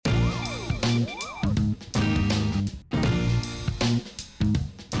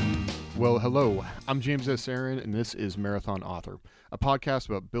Well, hello. I'm James S. Aaron, and this is Marathon Author, a podcast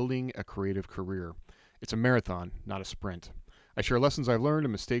about building a creative career. It's a marathon, not a sprint. I share lessons I've learned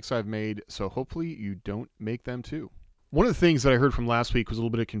and mistakes I've made, so hopefully you don't make them too. One of the things that I heard from last week was a little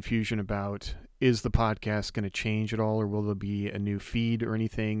bit of confusion about, is the podcast going to change at all, or will there be a new feed or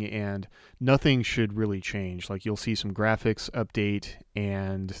anything? And nothing should really change. Like, you'll see some graphics update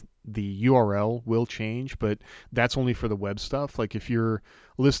and the URL will change, but that's only for the web stuff. Like, if you're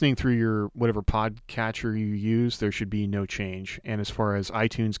listening through your whatever podcatcher you use, there should be no change. And as far as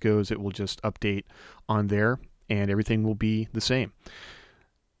iTunes goes, it will just update on there and everything will be the same.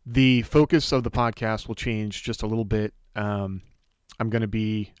 The focus of the podcast will change just a little bit. I'm going to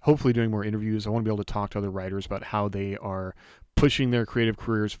be hopefully doing more interviews. I want to be able to talk to other writers about how they are pushing their creative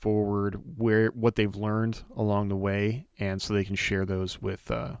careers forward, what they've learned along the way, and so they can share those with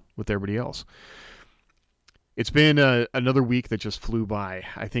everybody else. It's been another week that just flew by.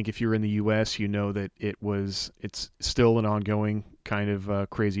 I think if you're in the U.S., you know that it's still an ongoing kind of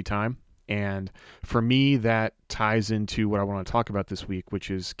crazy time. And for me, that ties into what I want to talk about this week,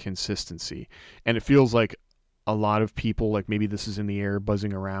 which is consistency. And it feels like a lot of people, like maybe this is in the air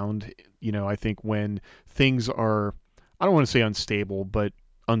buzzing around. You know, I think when things are, I don't want to say unstable, but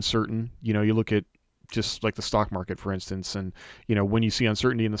uncertain, you know, you look at just like the stock market, for instance, and, you know, when you see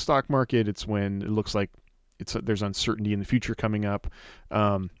uncertainty in the stock market, it's when it looks like there's uncertainty in the future coming up.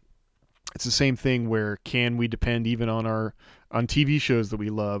 It's the same thing where can we depend even on TV shows that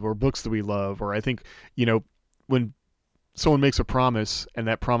we love or books that we love? Or I think, you know, when someone makes a promise and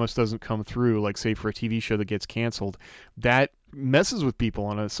that promise doesn't come through, like say for a TV show that gets canceled, that messes with people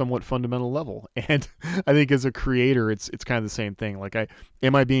on a somewhat fundamental level. And I think as a creator, it's kind of the same thing. Like,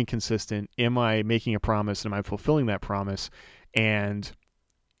 am I being consistent? Am I making a promise? Am I fulfilling that promise? And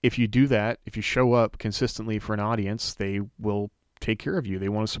if you do that, if you show up consistently for an audience, they will take care of you. They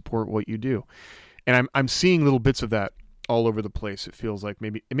want to support what you do. And I'm seeing little bits of that all over the place. It feels like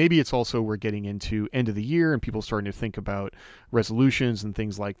maybe it's also we're getting into end of the year and people starting to think about resolutions and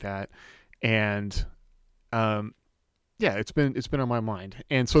things like that. And it's been on my mind.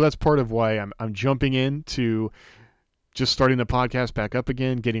 And so that's part of why I'm jumping into just starting the podcast back up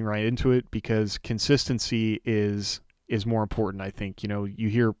again, getting right into it, because consistency is more important. I think, you know, you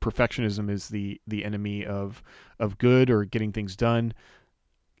hear perfectionism is the enemy of good or getting things done.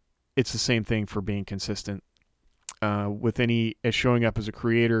 It's the same thing for being consistent. As showing up as a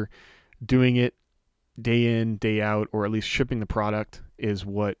creator, doing it day in, day out, or at least shipping the product is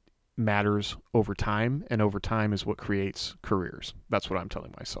what matters over time, and over time is what creates careers. That's what I'm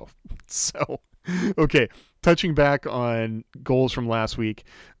telling myself. So, okay, touching back on goals from last week,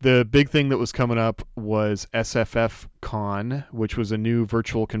 the big thing that was coming up was SFF Con, which was a new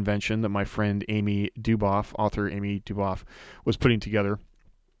virtual convention that my friend Amy Duboff, author Amy Duboff, was putting together.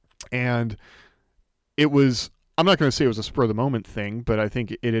 And it was, I'm not going to say it was a spur of the moment thing, but I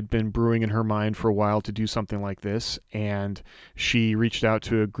think it had been brewing in her mind for a while to do something like this. And she reached out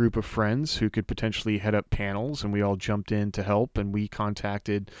to a group of friends who could potentially head up panels, and we all jumped in to help, and we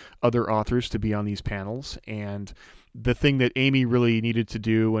contacted other authors to be on these panels. And the thing that Amy really needed to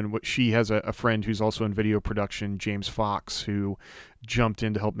do, and what she has a friend who's also in video production, James Fox, who jumped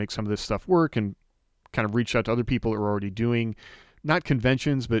in to help make some of this stuff work and kind of reached out to other people that were already doing not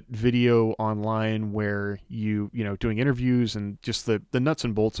conventions, but video online where you know, doing interviews and just the nuts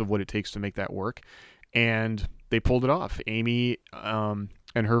and bolts of what it takes to make that work. And they pulled it off. Amy and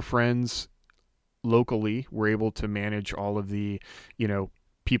her friends locally were able to manage all of the, you know,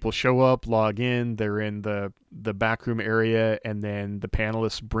 people show up, log in, they're in the backroom area, and then the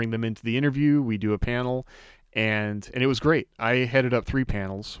panelists bring them into the interview. We do a panel, and it was great. I headed up 3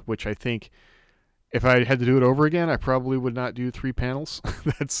 panels, which I think, if I had to do it over again, I probably would not do 3 panels.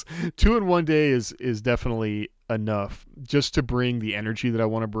 That's 2 in one day is definitely enough just to bring the energy that I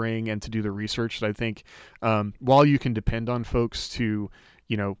want to bring and to do the research that I think, while you can depend on folks to,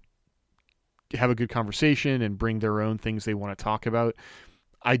 you know, have a good conversation and bring their own things they want to talk about,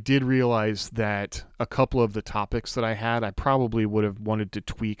 I did realize that a couple of the topics that I had, I probably would have wanted to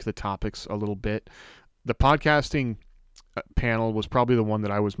tweak the topics a little bit. The podcasting panel was probably the one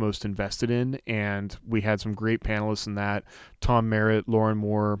that I was most invested in, and we had some great panelists in that: Tom Merritt, Lauren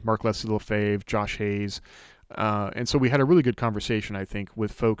Moore, Mark Leslie Lefebvre, Josh Hayes, and so we had a really good conversation, I think,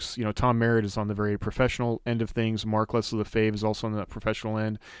 with folks. You know, Tom Merritt is on the very professional end of things. Mark Leslie Lefebvre is also on the professional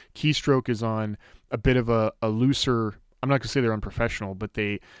end. Keystroke is on a bit of a looser, I'm not going to say they're unprofessional, but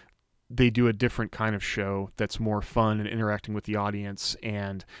they do a different kind of show that's more fun and interacting with the audience,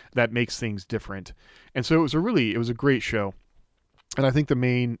 and that makes things different. And so it was a great show. And I think the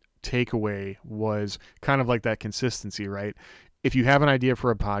main takeaway was kind of like that consistency, right? if you have an idea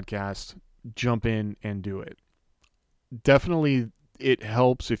for a podcast, jump in and do it. Definitely it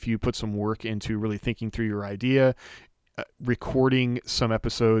helps if you put some work into really thinking through your idea, recording some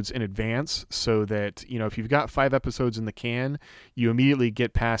episodes in advance so that, if you've got 5 episodes in the can, you immediately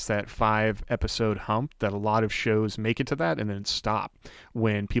get past that 5 episode hump that a lot of shows make it to that and then stop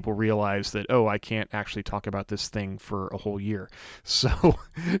when people realize that, oh, I can't actually talk about this thing for a whole year. So,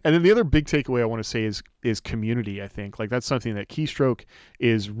 and then the other big takeaway I want to say is community. I think like that's something that Keystroke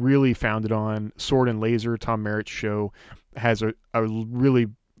is really founded on. Sword and Laser, Tom Merritt's show, has a really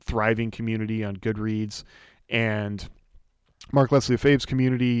thriving community on Goodreads, and Mark Leslie Fabe's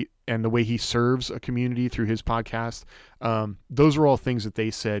community and the way he serves a community through his podcast, those are all things that they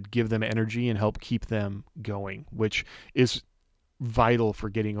said give them energy and help keep them going, which is vital for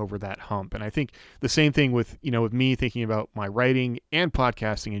getting over that hump. And I think the same thing with, with me thinking about my writing and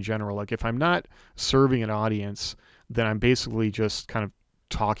podcasting in general. Like if I'm not serving an audience, then I'm basically just kind of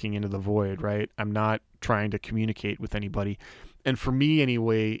talking into the void, right? I'm not trying to communicate with anybody. And for me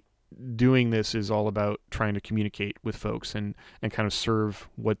anyway, doing this is all about trying to communicate with folks and kind of serve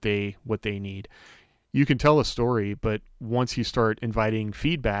what they need. You can tell a story, but once you start inviting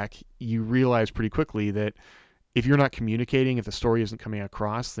feedback, you realize pretty quickly that if you're not communicating, if the story isn't coming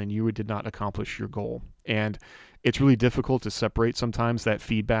across, then you did not accomplish your goal. And it's really difficult to separate sometimes that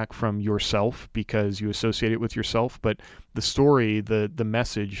feedback from yourself because you associate it with yourself, but the story, the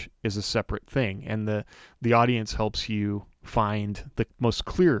message is a separate thing, and the audience helps you find the most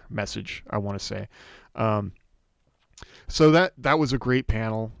clear message, I want to say. So that was a great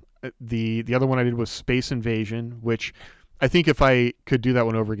panel. The other one I did was Space Invasion, which I think if I could do that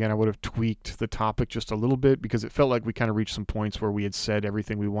one over again, I would have tweaked the topic just a little bit because it felt like we kind of reached some points where we had said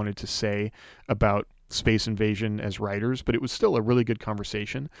everything we wanted to say about space invasion as writers, but it was still a really good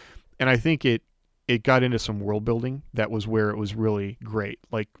conversation. And I think it got into some world building that was where it was really great.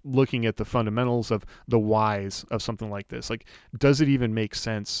 Like looking at the fundamentals of the whys of something like this. Like, does it even make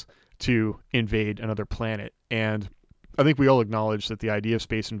sense to invade another planet? And I think we all acknowledge that the idea of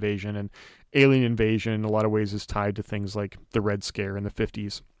space invasion and alien invasion in a lot of ways is tied to things like the Red Scare in the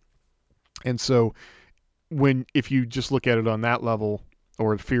 50s. And so if you just look at it on that level,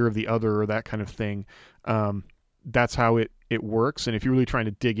 or fear of the other or that kind of thing, that's how it works. And if you're really trying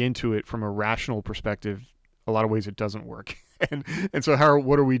to dig into it from a rational perspective, a lot of ways it doesn't work. and so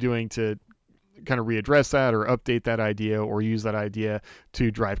what are we doing to kind of readdress that or update that idea or use that idea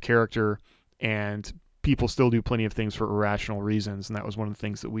to drive character? And people still do plenty of things for irrational reasons, and that was one of the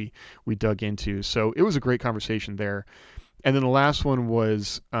things that we dug into. So it was a great conversation there. And then the last one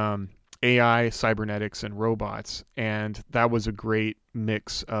was AI, cybernetics, and robots, and that was a great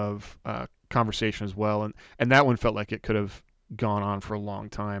mix of conversation as well. And that one felt like it could have gone on for a long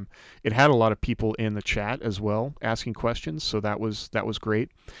time. It had a lot of people in the chat as well asking questions, so that was great.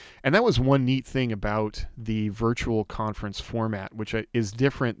 And that was one neat thing about the virtual conference format, which is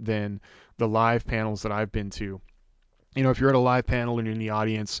different than the live panels that I've been to. If you're at a live panel and you're in the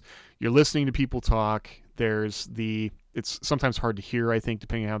audience, you're listening to people talk. It's sometimes hard to hear, I think,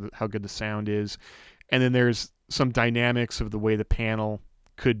 depending on how good the sound is. And then there's some dynamics of the way the panel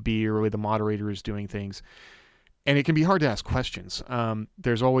could be or the way the moderator is doing things. And it can be hard to ask questions.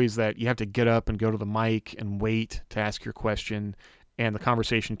 There's always that you have to get up and go to the mic and wait to ask your question, and the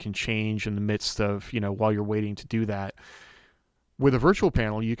conversation can change in the midst of, while you're waiting to do that. With a virtual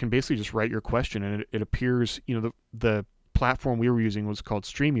panel, you can basically just write your question, and it appears, the platform we were using was called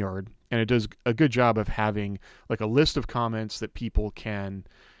StreamYard, and it does a good job of having like a list of comments that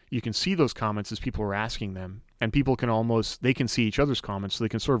you can see those comments as people are asking them, and people they can see each other's comments, so they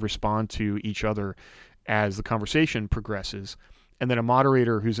can sort of respond to each other as the conversation progresses. And then a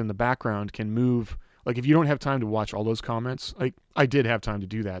moderator who's in the background can move, like if you don't have time to watch all those comments, like I did have time to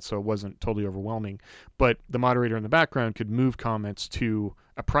do that, so it wasn't totally overwhelming, but the moderator in the background could move comments to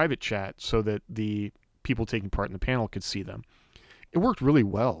a private chat so that the people taking part in the panel could see them. It worked really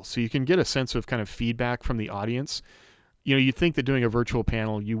well. So you can get a sense of kind of feedback from the audience. You'd think that doing a virtual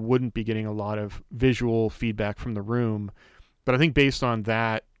panel, you wouldn't be getting a lot of visual feedback from the room, but I think based on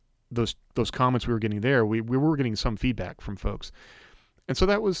that, those comments we were getting there, we were getting some feedback from folks. And so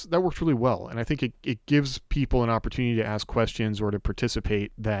that worked really well. And I think it gives people an opportunity to ask questions or to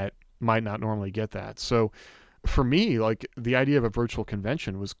participate that might not normally get that. So for me, like the idea of a virtual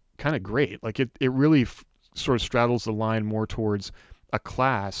convention was kind of great. Like it really sort of straddles the line more towards a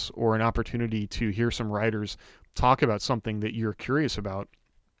class or an opportunity to hear some writers talk about something that you're curious about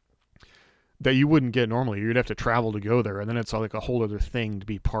that you wouldn't get normally. You'd have to travel to go there, and then it's like a whole other thing to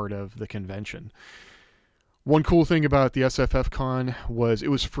be part of the convention. One cool thing about the SFFCon was it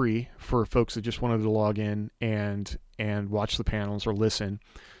was free for folks that just wanted to log in and watch the panels or listen.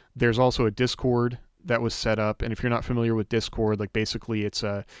 There's also a Discord that was set up, and if you're not familiar with Discord, like basically it's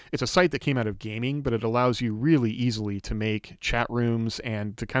a site that came out of gaming, but it allows you really easily to make chat rooms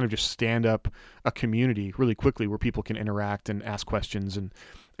and to kind of just stand up a community really quickly where people can interact and ask questions and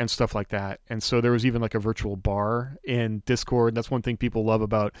stuff like that. And so there was even like a virtual bar in Discord. That's one thing people love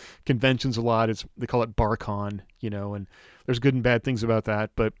about conventions a lot. They call it BarCon, and there's good and bad things about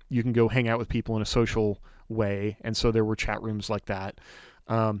that, but you can go hang out with people in a social way. And so there were chat rooms like that.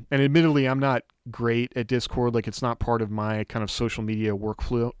 And admittedly, I'm not great at Discord. Like, it's not part of my kind of social media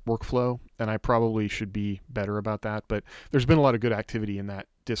workflow, and I probably should be better about that. But there's been a lot of good activity in that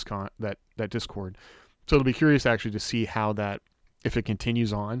Discord. So it'll be curious actually to see how that, if it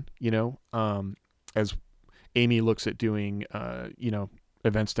continues on, as Amy looks at doing,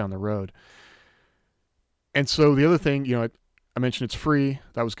 events down the road. And so the other thing, I mentioned it's free.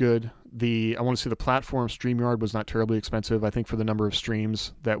 That was good. I want to say the platform StreamYard was not terribly expensive. I think for the number of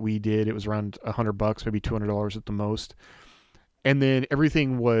streams that we did, it was around $100, maybe $200 at the most. And then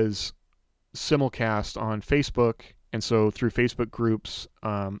everything was simulcast on Facebook. And so through Facebook groups,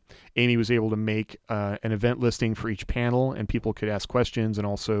 Amy was able to make an event listing for each panel, and people could ask questions and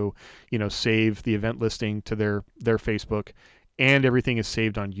also, save the event listing to their Facebook. And everything is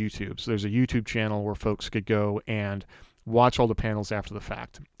saved on YouTube. So there's a YouTube channel where folks could go and watch all the panels after the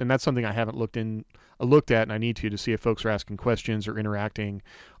fact. And that's something I haven't looked at, and I need to see if folks are asking questions or interacting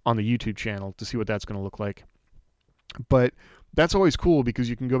on the YouTube channel to see what that's going to look like. But that's always cool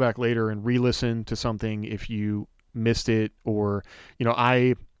because you can go back later and re-listen to something if you missed it, or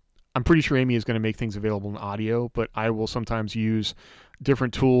I'm pretty sure Amy is going to make things available in audio, but I will sometimes use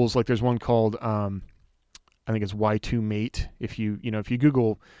different tools. Like there's one called I think it's Y2Mate. If you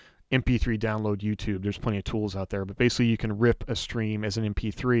Google MP3 download YouTube, there's plenty of tools out there, but basically you can rip a stream as an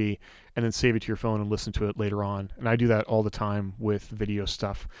MP3 and then save it to your phone and listen to it later on. And I do that all the time with video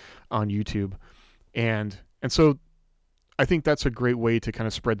stuff on YouTube. And so I think that's a great way to kind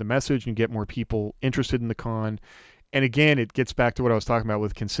of spread the message and get more people interested in the con. And again, it gets back to what I was talking about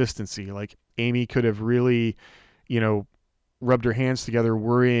with consistency. Like Amy could have really, rubbed her hands together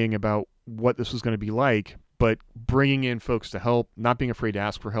worrying about what this was going to be like, but bringing in folks to help, not being afraid to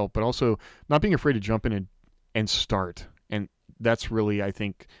ask for help, but also not being afraid to jump in and start. And that's really, I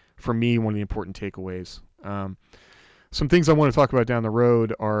think, for me, one of the important takeaways. Some things I want to talk about down the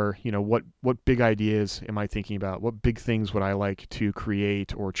road are, what big ideas am I thinking about? What big things would I like to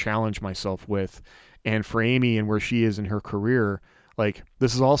create or challenge myself with? And for Amy and where she is in her career, like,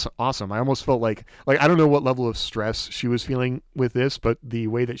 this is also awesome. I almost felt like I don't know what level of stress she was feeling with this, but the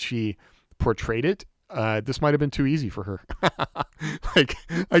way that she portrayed it, this might have been too easy for her. Like,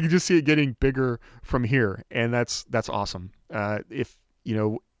 I can just see it getting bigger from here, and that's awesome. If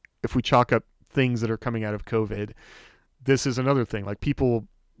we chalk up things that are coming out of COVID, this is another thing. Like, people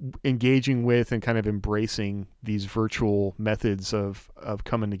engaging with and kind of embracing these virtual methods of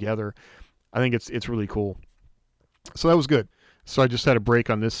coming together. I think it's really cool. So that was good. So I just had a break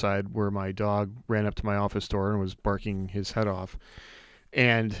on this side where my dog ran up to my office door and was barking his head off.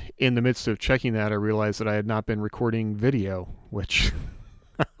 And in the midst of checking that, I realized that I had not been recording video, which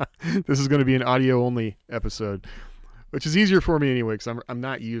this is going to be an audio-only episode, which is easier for me anyway, because I'm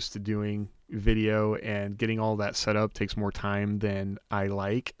not used to doing video, and getting all that set up takes more time than I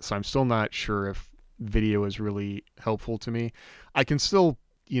like. So I'm still not sure if video is really helpful to me. I can still,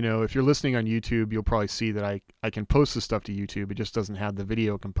 if you're listening on YouTube, you'll probably see that I can post the stuff to YouTube. It just doesn't have the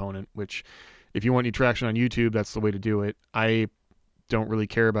video component, which if you want any traction on YouTube, that's the way to do it. I don't really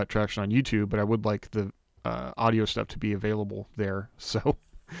care about traction on YouTube, but I would like the audio stuff to be available there. So,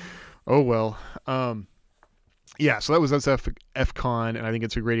 oh well. Yeah, so that was SFFCon, and I think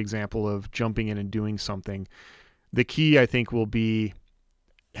it's a great example of jumping in and doing something. The key, I think, will be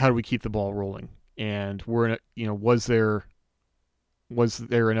how do we keep the ball rolling? And was there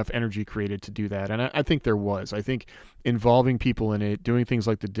enough energy created to do that? And I think there was. I think involving people in it, doing things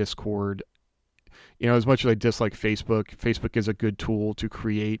like the Discord, as much as I dislike Facebook is a good tool to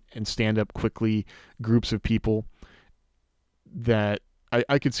create and stand up quickly groups of people that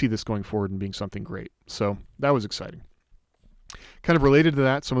I could see this going forward and being something great. So that was exciting. Kind of related to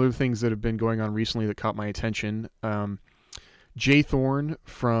that, some other things that have been going on recently that caught my attention. Jay Thorne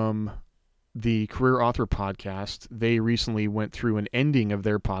from the Career Author Podcast, they recently went through an ending of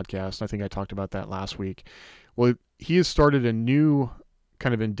their podcast. I think I talked about that last week. Well, he has started a new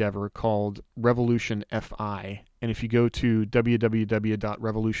kind of endeavor called Revolution FI. And if you go to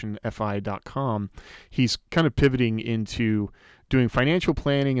www.revolutionfi.com, he's kind of pivoting into doing financial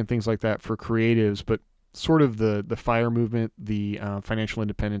planning and things like that for creatives, but sort of the FIRE movement, the financial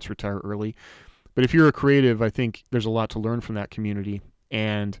independence, retire early. But if you're a creative, I think there's a lot to learn from that community.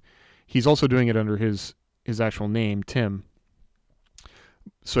 And he's also doing it under his actual name, Tim.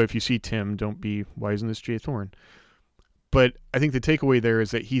 So if you see Tim, don't be, why isn't this Jay Thorne? But I think the takeaway there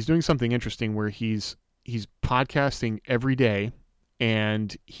is that he's doing something interesting where he's podcasting every day,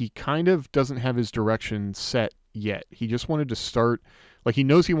 and he kind of doesn't have his direction set yet. He just wanted to start, like he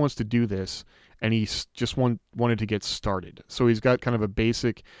knows he wants to do this, and he just wanted to get started. So he's got kind of a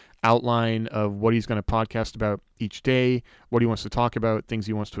basic outline of what he's going to podcast about each day, what he wants to talk about, things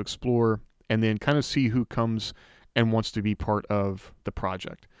he wants to explore, and then kind of see who comes and wants to be part of the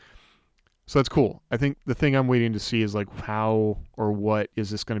project. So that's cool. I think the thing I'm waiting to see is like how or what is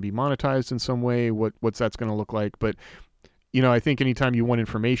this going to be monetized in some way? What's that's going to look like? But I think anytime you want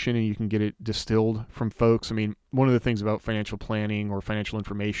information and you can get it distilled from folks, I mean, one of the things about financial planning or financial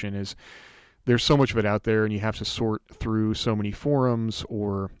information is there's so much of it out there, and you have to sort through so many forums.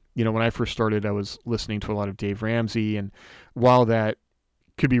 Or when I first started, I was listening to a lot of Dave Ramsey, and while that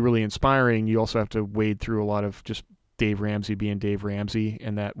could be really inspiring, you also have to wade through a lot of just Dave Ramsey being Dave Ramsey,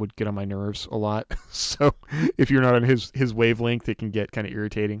 and that would get on my nerves a lot. So if you're not on his wavelength, it can get kind of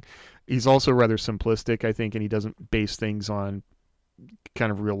irritating. He's also rather simplistic, I think, and he doesn't base things on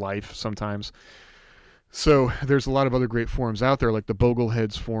kind of real life sometimes. So there's a lot of other great forums out there, like the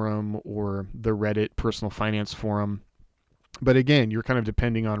Bogleheads forum or the Reddit Personal Finance forum. But again, you're kind of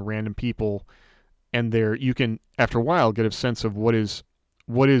depending on random people, and you can, after a while, get a sense of what is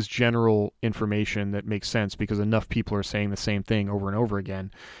general information that makes sense because enough people are saying the same thing over and over again.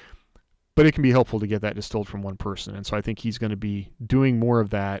 But it can be helpful to get that distilled from one person. And so I think he's going to be doing more of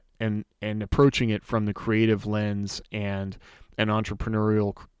that and approaching it from the creative lens and an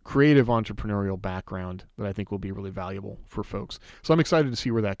creative entrepreneurial background that I think will be really valuable for folks. So I'm excited to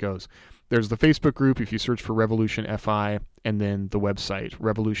see where that goes. There's the Facebook group if you search for Revolution FI, and then the website,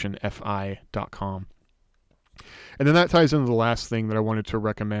 revolutionfi.com. And then that ties into the last thing that I wanted to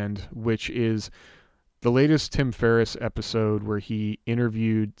recommend, which is the latest Tim Ferriss episode where he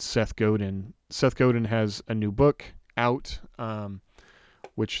interviewed Seth Godin. Seth Godin has a new book out,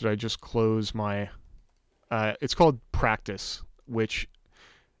 which should I just close my... it's called Practice, which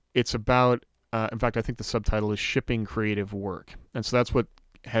it's about... in fact, I think the subtitle is Shipping Creative Work. And so that's what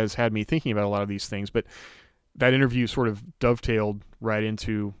has had me thinking about a lot of these things. But that interview sort of dovetailed right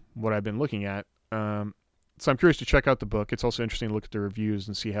into what I've been looking at. So I'm curious to check out the book. It's also interesting to look at the reviews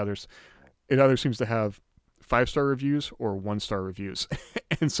and see how it either seems to have 5-star reviews or 1-star reviews.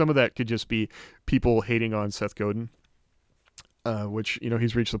 And some of that could just be people hating on Seth Godin, which,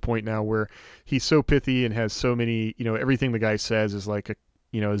 he's reached the point now where he's so pithy and has so many, everything the guy says is like a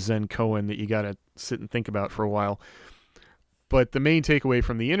Zen koan that you got to sit and think about for a while. But the main takeaway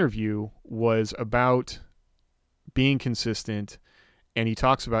from the interview was about being consistent. And he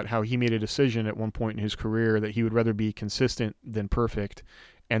talks about how he made a decision at one point in his career that he would rather be consistent than perfect,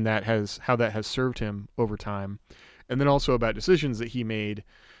 and how that has served him over time. And then also about decisions that he made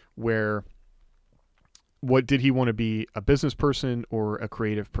where what did he want to be, a business person or a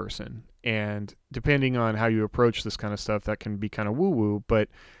creative person? And depending on how you approach this kind of stuff, that can be kind of woo-woo. But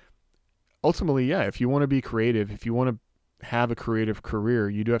ultimately, yeah, if you want to be creative, if you want to have a creative career,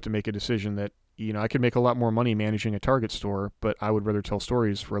 you do have to make a decision that I could make a lot more money managing a Target store, but I would rather tell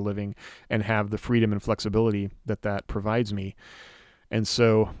stories for a living and have the freedom and flexibility that provides me. And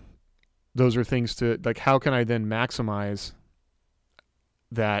so those are things to, like, how can I then maximize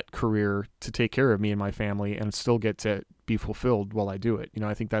that career to take care of me and my family and still get to be fulfilled while I do it?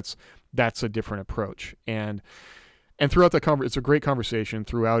 I think that's a different approach. And throughout the it's a great conversation.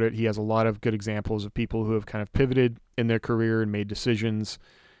 Throughout it, he has a lot of good examples of people who have kind of pivoted in their career and made decisions.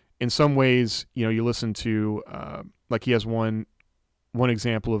 In some ways, you listen to, like he has one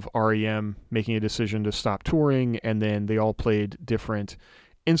example of REM making a decision to stop touring, and then they all played different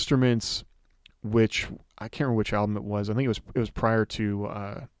instruments, which I can't remember which album it was. I think it was prior to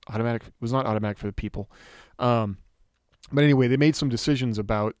Automatic. It was not Automatic for the People. But anyway, they made some decisions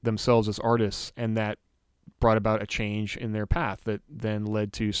about themselves as artists, and that brought about a change in their path that then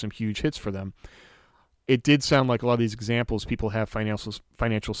led to some huge hits for them. It did sound like a lot of these examples, people have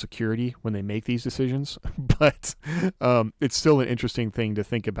financial security when they make these decisions, but it's still an interesting thing to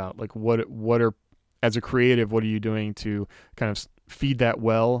think about. Like, what are, as a creative, what are you doing to kind of feed that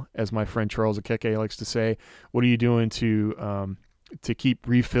well, as my friend Charles Akeke likes to say? What are you doing to keep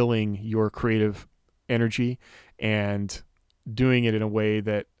refilling your creative energy and doing it in a way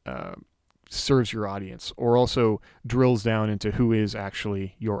that serves your audience, or also drills down into who is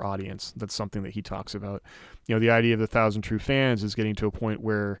actually your audience? That's something that he talks about. The idea of the 1,000 true fans is getting to a point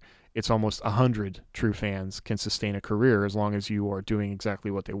where it's almost 100 true fans can sustain a career as long as you are doing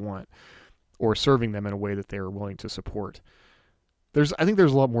exactly what they want or serving them in a way that they are willing to support. I think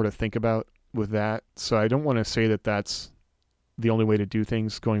there's a lot more to think about with that. So I don't want to say that that's the only way to do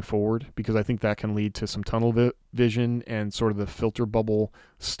things going forward, because I think that can lead to some tunnel vision and sort of the filter bubble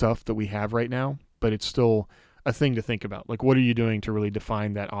stuff that we have right now. But it's still a thing to think about. Like, what are you doing to really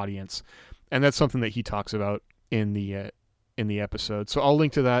define that audience? And that's something that he talks about in the episode. So I'll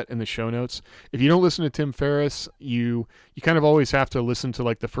link to that in the show notes. If you don't listen to Tim Ferriss, you kind of always have to listen to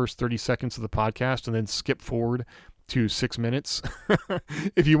like the first 30 seconds of the podcast and then skip forward to 6 minutes.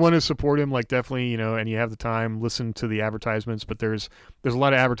 If you want to support him, like, definitely, and you have the time, listen to the advertisements, but there's a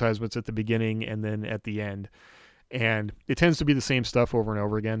lot of advertisements at the beginning and then at the end. And it tends to be the same stuff over and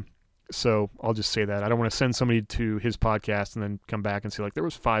over again. So I'll just say that. I don't want to send somebody to his podcast and then come back and say, like, there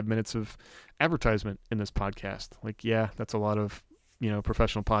was 5 minutes of advertisement in this podcast. Like, yeah, that's a lot of,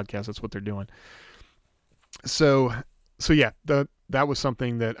 professional podcasts. That's what they're doing. So yeah, that was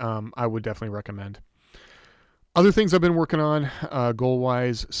something that I would definitely recommend. Other things I've been working on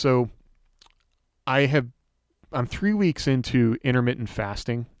goal-wise. So I'm 3 weeks into intermittent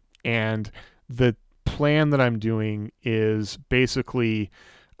fasting, and the plan that I'm doing is basically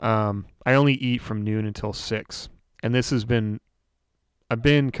I only eat from noon until 6. And I've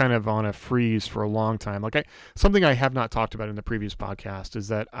been kind of on a freeze for a long time. Like, something I have not talked about in the previous podcast is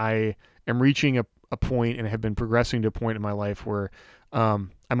that I am reaching a point and have been progressing to a point in my life where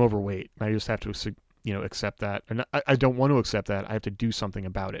I'm overweight. And I just have to accept that. And I don't want to accept that. I have to do something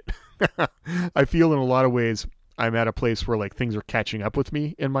about it. I feel in a lot of ways I'm at a place where, like, things are catching up with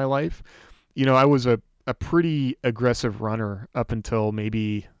me in my life. I was a pretty aggressive runner up until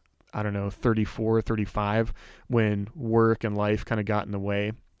maybe, I don't know, 34, 35, when work and life kind of got in the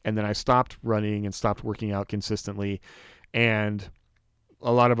way. And then I stopped running and stopped working out consistently, and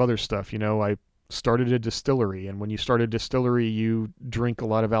a lot of other stuff. I started a distillery, and when you start a distillery, you drink a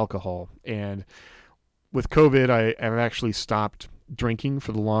lot of alcohol. And with COVID, I've actually stopped drinking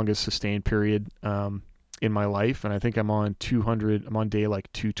for the longest sustained period in my life. And I think I'm on day like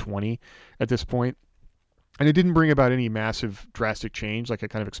 220 at this point. And it didn't bring about any massive drastic change like I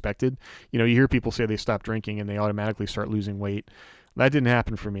kind of expected. You hear people say they stop drinking and they automatically start losing weight. That didn't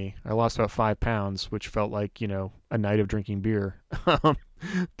happen for me. I lost about 5 pounds, which felt like, a night of drinking beer.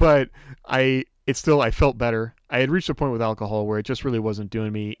 But I felt better. I had reached a point with alcohol where it just really wasn't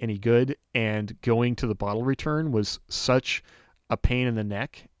doing me any good. And going to the bottle return was such a pain in the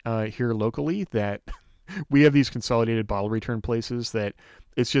neck here locally that we have these consolidated bottle return places that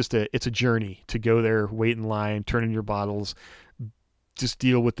it's a journey to go there, wait in line, turn in your bottles, just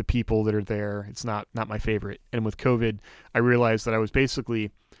deal with the people that are there. It's not my favorite. And with COVID, I realized that I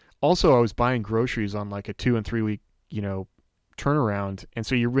was buying groceries on like a 2 and 3 week, turnaround. And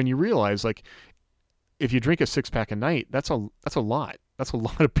so when you realize, like, if you drink a 6-pack a night, that's a lot. That's a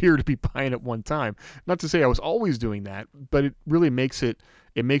lot of beer to be buying at one time. Not to say I was always doing that, but it really makes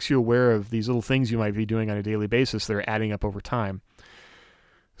you aware of these little things you might be doing on a daily basis that are adding up over time.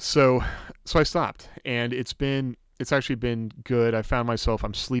 So I stopped, and it's actually been good. I found myself,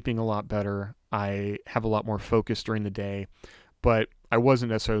 I'm sleeping a lot better. I have a lot more focus during the day, but I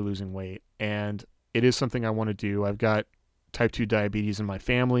wasn't necessarily losing weight, and it is something I want to do. I've got type 2 diabetes in my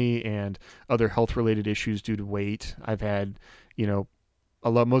family and other health-related issues due to weight. I've had,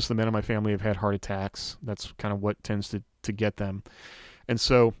 most of the men in my family have had heart attacks. That's kind of what tends to get them. And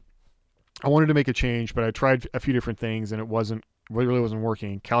so I wanted to make a change, but I tried a few different things, and it really wasn't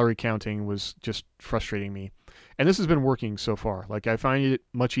working. Calorie counting was just frustrating me. And this has been working so far. Like, I find it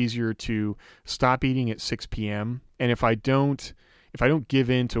much easier to stop eating at 6 p.m. And if I don't give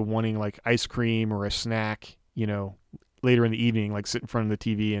in to wanting like ice cream or a snack, later in the evening, like sit in front of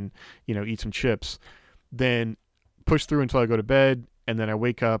the TV and, eat some chips, then push through until I go to bed. And then I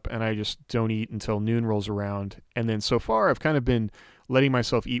wake up and I just don't eat until noon rolls around. And then so far I've kind of been letting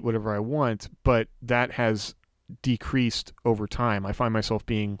myself eat whatever I want, but that has decreased over time. I find myself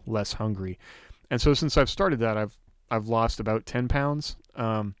being less hungry. And so since I've started that, I've lost about 10 pounds,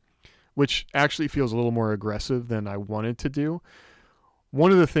 which actually feels a little more aggressive than I wanted to do.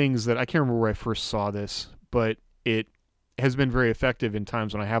 One of the things that I can't remember where I first saw this, but it has been very effective in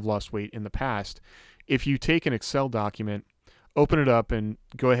times when I have lost weight in the past. If you take an Excel document, open it up and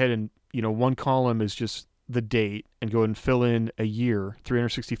go ahead and, one column is just the date, and go ahead and fill in a year,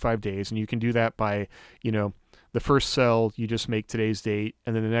 365 days. And you can do that by, the first cell, you just make today's date,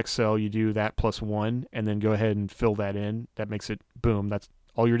 and then the next cell, you do that plus 1, and then go ahead and fill that in. That makes it, boom, that's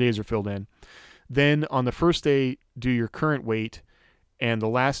all your days are filled in. Then on the first day, do your current weight, and the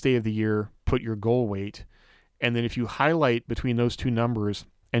last day of the year, put your goal weight. And then if you highlight between those two numbers,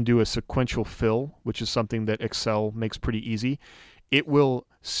 and do a sequential fill, which is something that Excel makes pretty easy, it will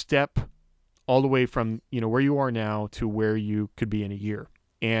step all the way from, where you are now to where you could be in a year.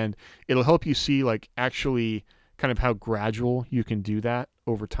 And it'll help you see like actually kind of how gradual you can do that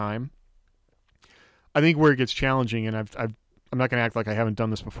over time. I think where it gets challenging, and I'm not going to act like I haven't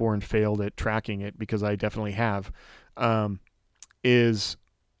done this before and failed at tracking it, because I definitely have, is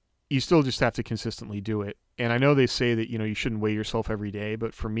you still just have to consistently do it. And I know they say that, you shouldn't weigh yourself every day,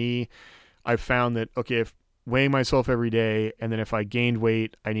 but for me, I've found that, okay, if weighing myself every day, and then if I gained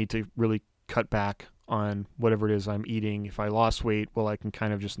weight, I need to really cut back on whatever it is I'm eating. If I lost weight, well, I can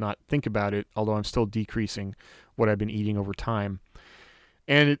kind of just not think about it, although I'm still decreasing what I've been eating over time.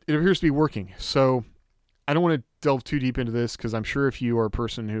 And it appears to be working. So I don't want to delve too deep into this, because I'm sure if you are a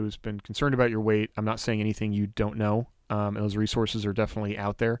person who's been concerned about your weight, I'm not saying anything you don't know. And those resources are definitely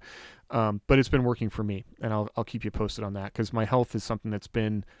out there. But it's been working for me, and I'll keep you posted on that, because my health is something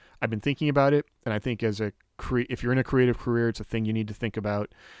I've been thinking about it. And I think if you're in a creative career, it's a thing you need to think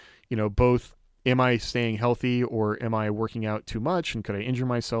about, both, am I staying healthy, or am I working out too much, and could I injure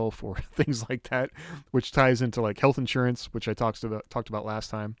myself, or things like that, which ties into like health insurance, which I talked about last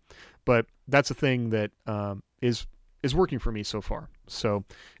time. But that's a thing that is working for me so far. So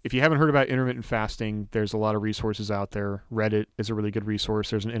if you haven't heard about intermittent fasting, there's a lot of resources out there. Reddit is a really good resource.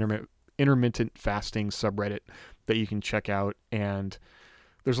 There's an intermittent fasting subreddit that you can check out, and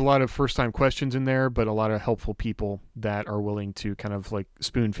there's a lot of first-time questions in there, but a lot of helpful people that are willing to kind of like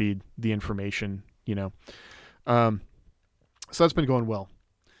spoon-feed the information, So that's been going well.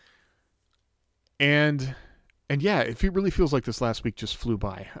 And yeah, it really feels like this last week just flew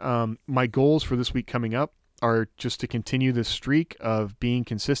by. My goals for this week coming up are just to continue this streak of being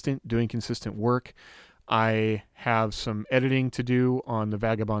consistent, doing consistent work. I have some editing to do on the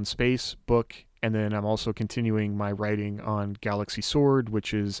Vagabond Space book, and then I'm also continuing my writing on Galaxy Sword,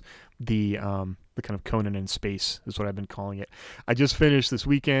 which is the kind of Conan in space is what I've been calling it. I just finished this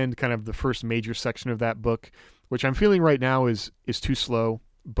weekend kind of the first major section of that book, which I'm feeling right now is too slow,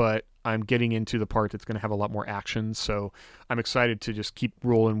 but I'm getting into the part that's going to have a lot more action. So I'm excited to just keep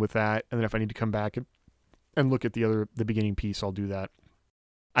rolling with that. And then if I need to come back and look at the beginning piece, I'll do that.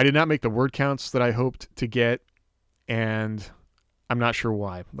 I did not make the word counts that I hoped to get, and I'm not sure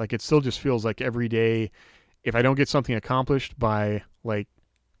why. Like, it still just feels like every day, if I don't get something accomplished by, like,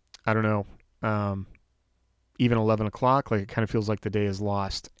 I don't know, even 11 o'clock, like, it kind of feels like the day is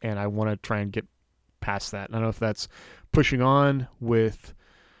lost, and I want to try and get past that. I don't know if that's pushing on with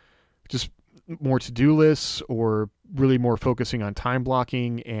just more to-do lists, or really more focusing on time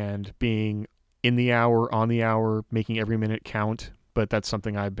blocking and being in the hour, on the hour, making every minute count. But that's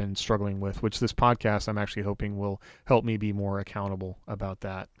something I've been struggling with, which this podcast I'm actually hoping will help me be more accountable about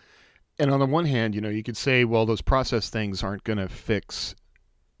that. And on the one hand, you could say, well, those process things aren't going to fix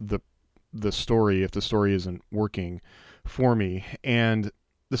the story if the story isn't working for me. And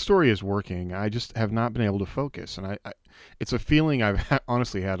the story is working. I just have not been able to focus. And it's a feeling I've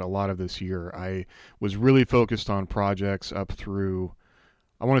honestly had a lot of this year. I was really focused on projects up through,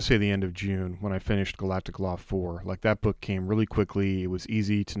 I want to say, the end of June, when I finished Galactic Law 4. Like, that book came really quickly. It was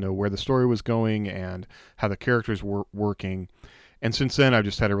easy to know where the story was going and how the characters were working. And since then, I've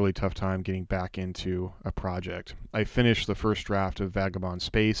just had a really tough time getting back into a project. I finished the first draft of Vagabond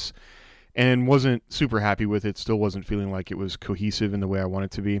Space and wasn't super happy with it. Still wasn't feeling like it was cohesive in the way I want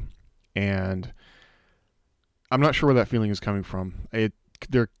it to be. And I'm not sure where that feeling is coming from. It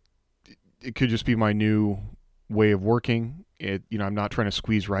could just be my new way of working. I'm not trying to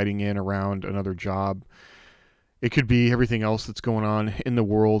squeeze writing in around another job. It could be everything else that's going on in the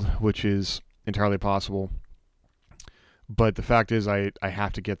world, which is entirely possible. But the fact is, I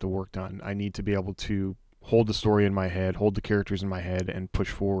have to get the work done. I need to be able to hold the story in my head, hold the characters in my head, and push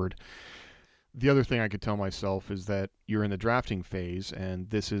forward. The other thing I could tell myself is that you're in the drafting phase, and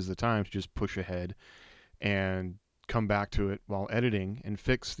this is the time to just push ahead and come back to it while editing and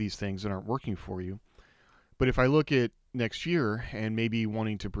fix these things that aren't working for you. But if I look at next year and maybe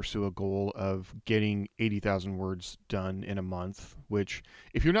wanting to pursue a goal of getting 80,000 words done in a month, which,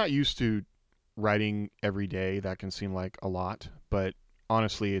 if you're not used to writing every day, that can seem like a lot, but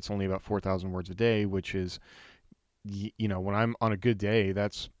honestly, it's only about 4,000 words a day, which is, when I'm on a good day,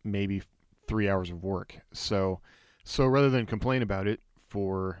 that's maybe 3 hours of work. So rather than complain about it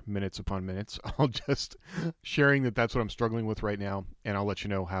for minutes upon minutes, I'll just sharing that that's what I'm struggling with right now, and I'll let you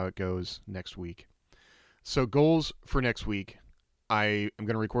know how it goes next week. So goals for next week, I am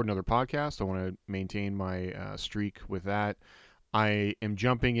going to record another podcast. I want to maintain my streak with that. I am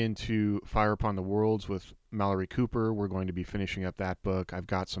jumping into Fire Upon the Worlds with Mallory Cooper. We're going to be finishing up that book. I've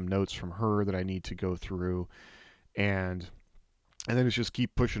got some notes from her that I need to go through and And then it's just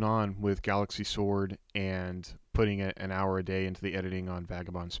keep pushing on with Galaxy Sword and putting an hour a day into the editing on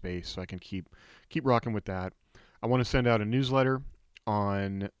Vagabond Space, so I can keep rocking with that. I want to send out a newsletter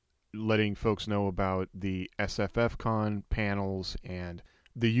on letting folks know about the SFF Con panels and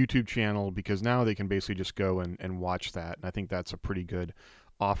the YouTube channel, because now they can basically just go and watch that. And I think that's a pretty good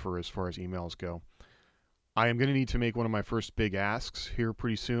offer as far as emails go. I am going to need to make one of my first big asks here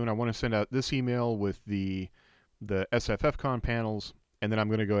pretty soon. I want to send out this email with the SFFCon panels, and then I'm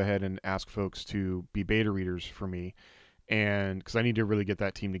going to go ahead and ask folks to be beta readers for me, and because I need to really get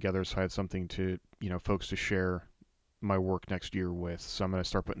that team together so I have something to, folks to share my work next year with. So I'm going to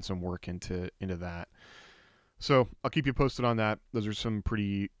start putting some work into that. So I'll keep you posted on that. Those are some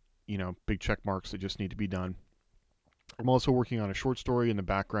pretty, big check marks that just need to be done. I'm also working on a short story in the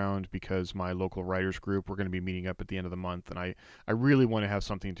background because my local writers group, we're going to be meeting up at the end of the month, and I really want to have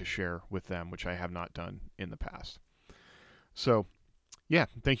something to share with them, which I have not done in the past. So, yeah,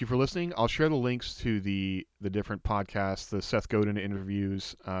 thank you for listening. I'll share the links to the different podcasts, the Seth Godin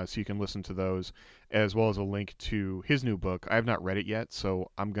interviews, so you can listen to those, as well as a link to his new book. I have not read it yet,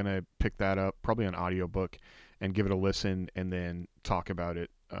 so I'm going to pick that up, probably an audiobook, and give it a listen, and then talk about it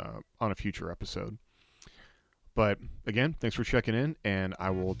on a future episode. But again, thanks for checking in, and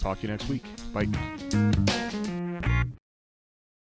I will talk to you next week. Bye.